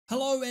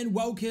Hello and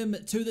welcome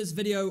to this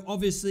video.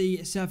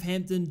 Obviously,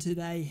 Southampton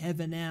today have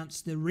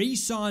announced the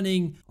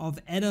re-signing of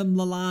Adam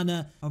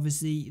LALLANA,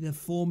 obviously the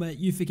former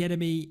Youth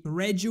Academy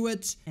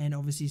graduate, and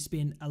obviously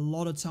spent a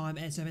lot of time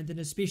at Southampton,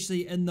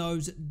 especially in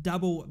those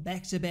double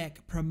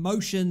back-to-back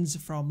promotions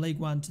from League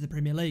One to the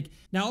Premier League.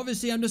 Now,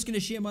 obviously, I'm just going to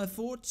share my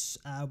thoughts.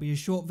 It'll be a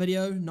short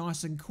video,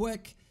 nice and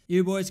quick.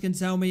 You boys can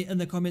tell me in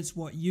the comments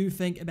what you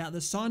think about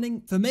this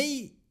signing. For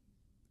me,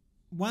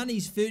 one,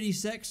 he's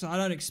 36, so I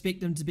don't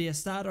expect him to be a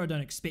starter. I don't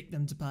expect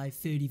him to play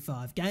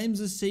 35 games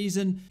this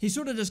season. He's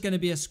sort of just going to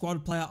be a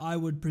squad player, I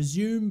would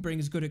presume,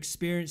 brings good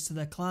experience to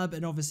the club,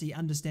 and obviously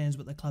understands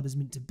what the club is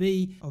meant to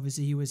be.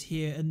 Obviously, he was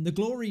here in the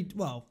glory,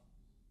 well,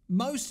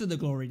 most of the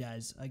glory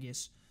days, I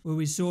guess, where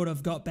we sort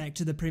of got back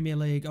to the Premier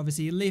League.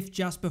 Obviously, he left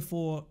just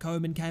before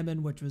Koeman came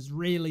in, which was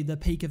really the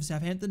peak of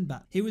Southampton,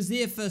 but he was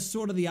there for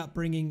sort of the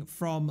upbringing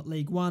from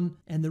League One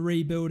and the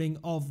rebuilding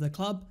of the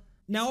club.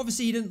 Now,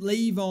 obviously, he didn't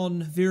leave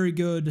on very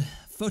good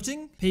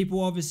footing. People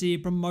obviously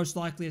most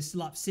likely are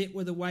still upset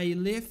with the way he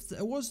left.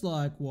 It was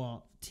like,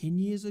 what, 10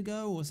 years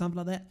ago or something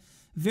like that?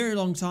 Very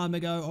long time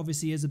ago.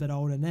 Obviously, he is a bit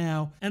older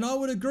now. And I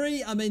would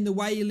agree. I mean, the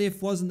way he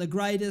left wasn't the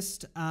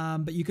greatest,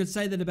 but you could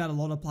say that about a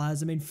lot of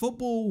players. I mean,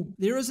 football,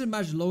 there isn't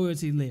much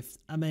loyalty left.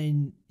 I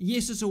mean,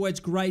 yes, it's always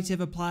great to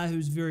have a player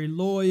who's very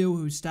loyal,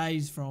 who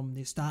stays from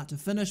their start to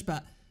finish,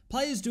 but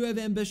players do have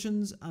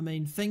ambitions. I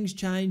mean, things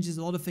change. There's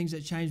a lot of things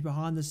that change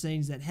behind the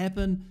scenes that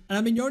happen. And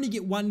I mean, you only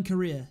get one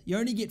career. You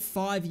only get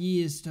 5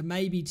 years to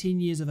maybe 10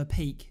 years of a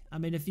peak. I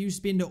mean, if you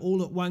spend it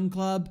all at one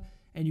club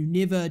and you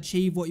never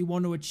achieve what you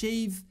want to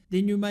achieve,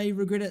 then you may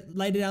regret it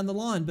later down the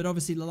line. But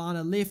obviously,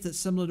 LALLANA left. It's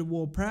similar to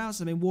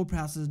Ward-Prowse. I mean,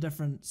 Ward-Prowse is a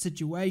different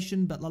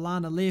situation, but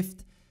LALLANA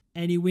left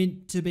and he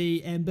went to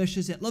be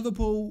ambitious at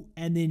Liverpool,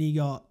 and then he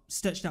got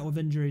stitched up with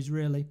injuries,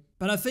 really.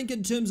 But I think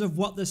in terms of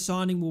what the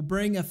signing will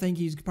bring, I think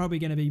he's probably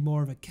going to be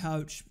more of a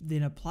coach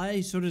than a player.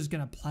 He's sort of just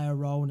going to play a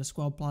role in a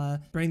squad player,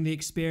 bring the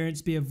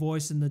experience, be a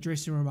voice in the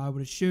dressing room, I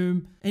would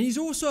assume. And he's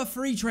also a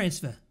free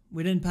transfer.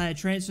 We didn't pay a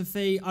transfer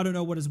fee. I don't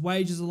know what his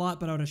wages are like,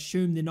 but I would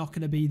assume they're not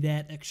going to be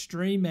that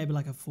extreme. Maybe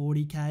like a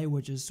 40k,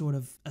 which is sort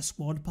of a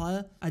squad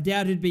player. I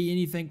doubt it'd be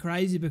anything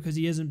crazy because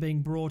he isn't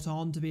being brought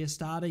on to be a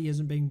starter. He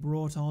isn't being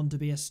brought on to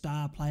be a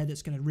star player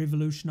that's going to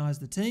revolutionise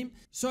the team.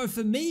 So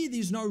for me,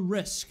 there's no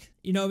risk.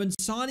 You know, in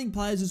signing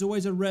players, there's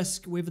always a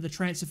risk, whether the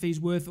transfer fee's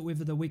worth it,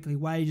 whether the weekly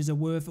wages are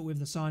worth it, whether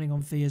the signing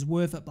on fee is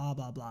worth it, blah,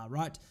 blah, blah,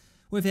 right?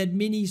 We've had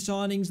many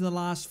signings in the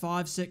last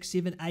 5, 6,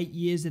 7, 8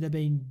 years that have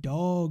been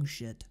dog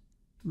shit.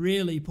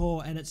 Really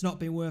poor, and it's not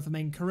been worth. I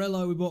mean,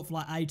 Carrillo we bought for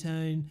like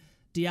 18,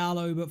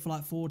 Diallo we bought for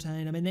like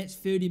 14. I mean, that's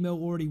 30 mil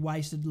already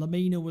wasted.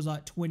 Lamina was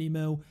like 20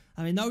 mil.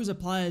 I mean, those are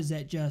players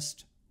that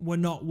just were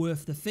not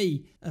worth the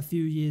fee a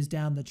few years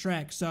down the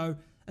track. So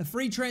a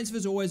free transfer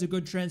is always a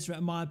good transfer,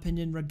 in my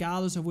opinion,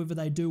 regardless of whether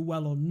they do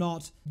well or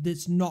not.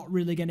 That's not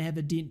really going to have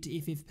a dent to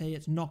FFP.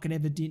 It's not going to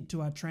have a dent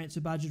to our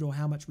transfer budget or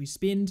how much we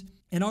spend.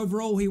 And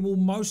overall, he will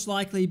most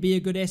likely be a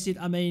good asset.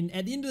 I mean,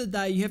 at the end of the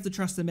day, you have to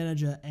trust the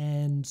manager.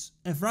 And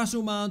if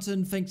Russell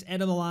Martin thinks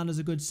Adam LALLANA is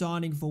a good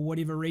signing for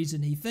whatever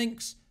reason he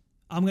thinks,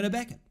 I'm going to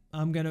back it.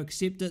 I'm going to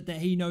accept it that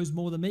he knows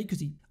more than me, because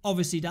he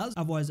obviously does.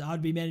 Otherwise,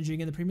 I'd be managing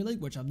in the Premier League,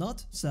 which I'm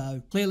not.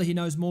 So clearly he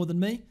knows more than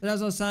me. But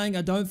as I was saying,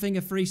 I don't think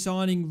a free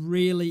signing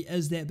really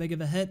is that big of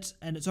a hit.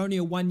 And it's only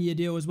a 1-year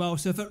deal as well.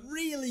 So if it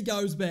really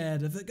goes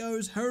bad, if it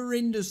goes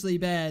horrendously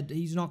bad,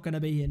 he's not going to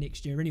be here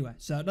next year anyway.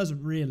 So it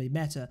doesn't really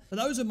matter. But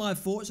those are my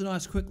thoughts. A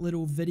nice quick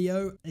little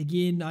video.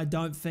 Again, I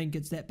don't think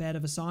it's that bad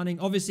of a signing.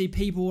 Obviously,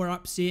 people were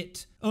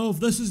upset. Oh,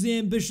 if this is the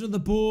ambition of the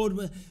board,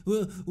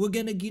 we're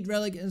going to get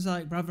relegated. It's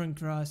like, brother in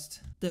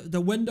Christ.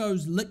 The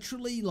window's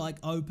literally like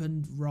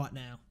opened right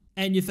now.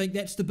 And you think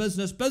that's the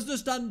business.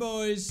 Business done,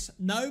 boys.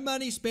 No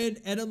money spent.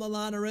 Adam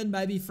LALLANA in.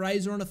 Maybe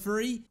Fraser on a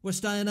free. We're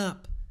staying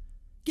up.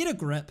 Get a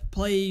grip,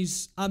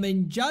 please. I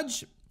mean,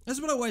 this is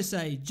what I always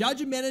say.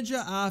 Judge a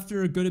manager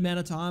after a good amount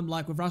of time.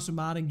 Like with Russell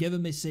Martin, give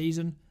him a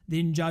season.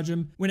 Then judge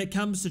him. When it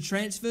comes to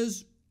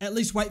transfers, at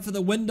least wait for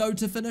the window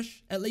to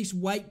finish. At least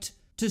wait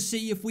to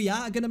see if we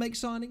are going to make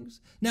signings.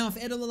 Now, if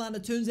Adam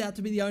LALLANA turns out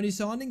to be the only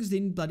signings,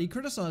 then bloody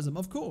criticise him,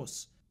 of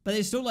course. But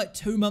there's still like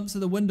 2 months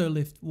of the window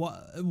left.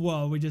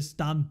 Whoa, we're just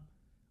done.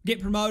 Get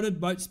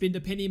promoted, won't spend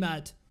a penny,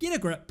 mate. Get a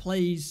grip,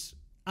 please.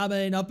 I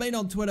mean, I've been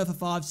on Twitter for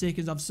 5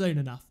 seconds. I've seen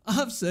enough.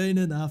 I've seen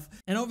enough.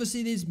 And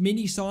obviously, there's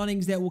many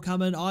signings that will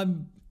come in.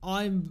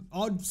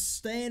 I'd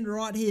stand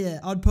right here.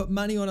 I'd put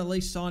money on at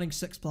least signing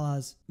 6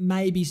 players,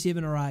 maybe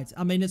 7 or 8.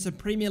 I mean, it's a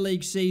Premier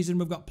League season.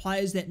 We've got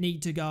players that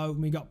need to go,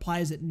 and we've got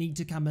players that need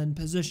to come in,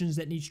 positions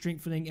that need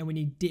strengthening, and we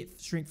need depth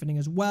strengthening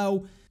as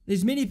well.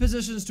 There's many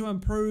positions to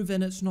improve,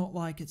 and it's not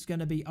like it's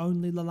going to be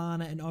only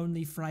LALLANA and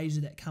only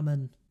Fraser that come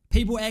in.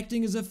 People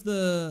acting as if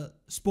the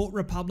Sport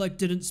Republic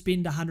didn't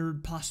spend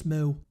 100+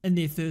 mil in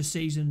their first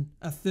season,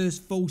 a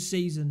first full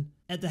season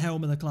at the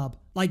helm of the club.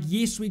 Like,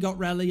 yes, we got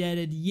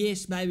relegated.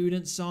 Yes, maybe we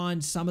didn't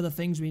sign some of the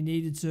things we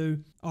needed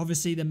to.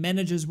 Obviously, the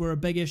managers were a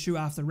big issue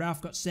after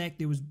Ralph got sacked.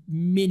 There was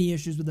many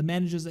issues with the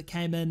managers that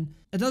came in.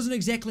 It doesn't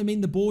exactly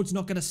mean the board's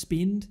not going to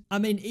spend. I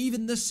mean,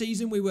 even this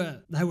season,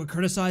 they were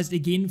criticised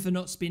again for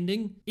not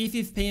spending.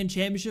 FFP and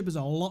Championship is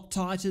a lot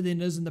tighter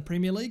than it is in the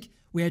Premier League.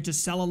 We had to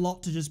sell a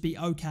lot to just be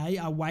okay.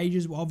 Our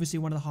wages were obviously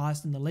one of the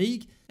highest in the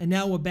league. And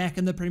now we're back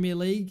in the Premier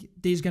League.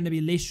 There's going to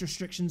be less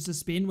restrictions to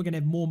spend. We're going to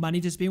have more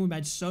money to spend. We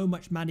made so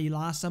much money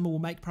last summer. We'll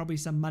make probably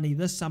some money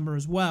this summer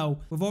as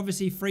well. We've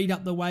obviously freed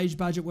up the wage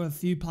budget with a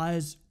few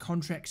players'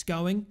 contracts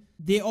going.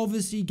 They're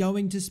obviously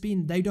going to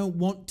spend. They don't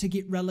want to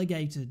get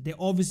relegated. They're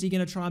obviously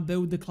going to try and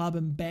build the club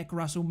and back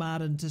Russell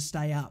Martin to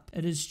stay up.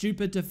 It is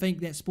stupid to think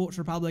that Sports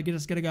Republic are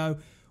just going to go,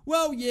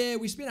 well, yeah,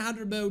 we spent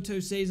 100 mil 2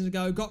 seasons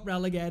ago, got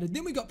relegated,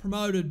 then we got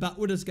promoted, but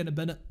we're just going to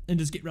bin it and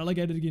just get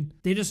relegated again.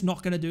 They're just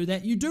not going to do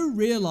that. You do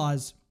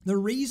realise the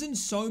reason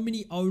so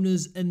many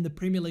owners in the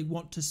Premier League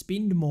want to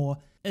spend more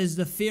is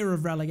the fear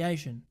of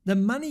relegation. The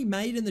money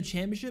made in the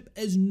Championship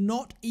is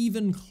not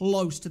even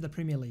close to the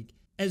Premier League.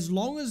 As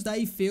long as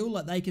they feel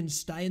like they can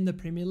stay in the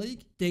Premier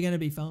League, they're going to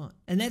be fine.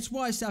 And that's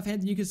why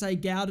Southampton, you can say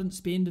Gow didn't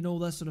spend and all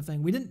this sort of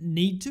thing. We didn't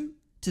need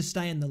to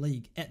stay in the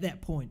league at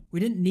that point. We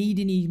didn't need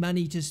any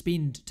money to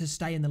spend to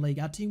stay in the league.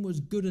 Our team was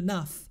good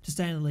enough to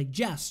stay in the league.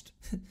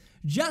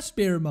 Just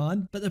bear in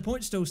mind, but the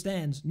point still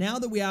stands. Now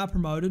that we are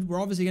promoted,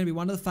 we're obviously going to be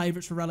one of the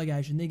favourites for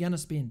relegation. They're going to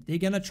spend. They're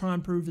going to try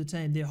and prove the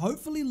team. They're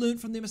hopefully learned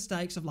from their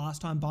mistakes of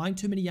last time, buying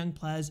too many young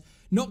players,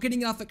 not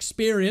getting enough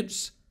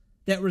experience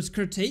that was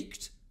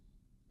critiqued.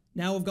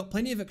 Now we've got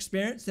plenty of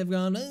experience. They've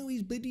gone, oh,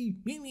 he's bloody.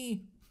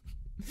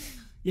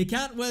 You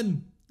can't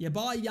win. You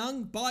buy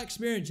young, buy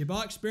experience. You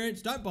buy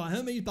experience, don't buy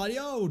him, he's bloody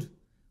old.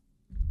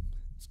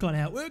 It's kind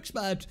of how it works,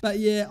 but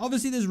yeah,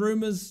 obviously there's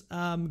rumours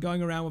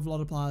going around with a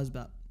lot of players,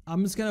 but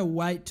I'm just going to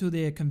wait till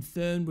they're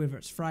confirmed, whether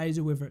it's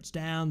Fraser, whether it's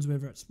Downs,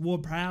 whether it's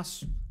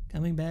Ward-Prowse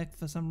coming back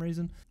for some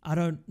reason. I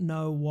don't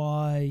know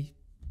why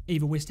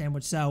either West Ham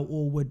would sell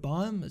or would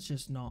buy him. It's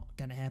just not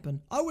going to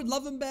happen. I would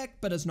love him back,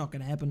 but it's not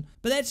going to happen.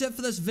 But that's it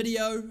for this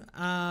video.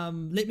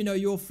 Let me know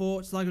your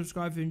thoughts. Like and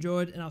subscribe if you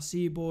enjoyed, and I'll see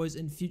you boys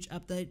in future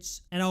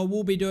updates. And I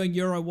will be doing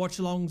Euro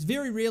watch-alongs.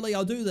 Very rarely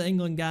I'll do the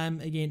England game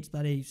against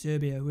bloody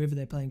Serbia, whoever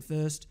they're playing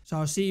first. So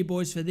I'll see you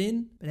boys for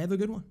then, but have a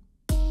good one.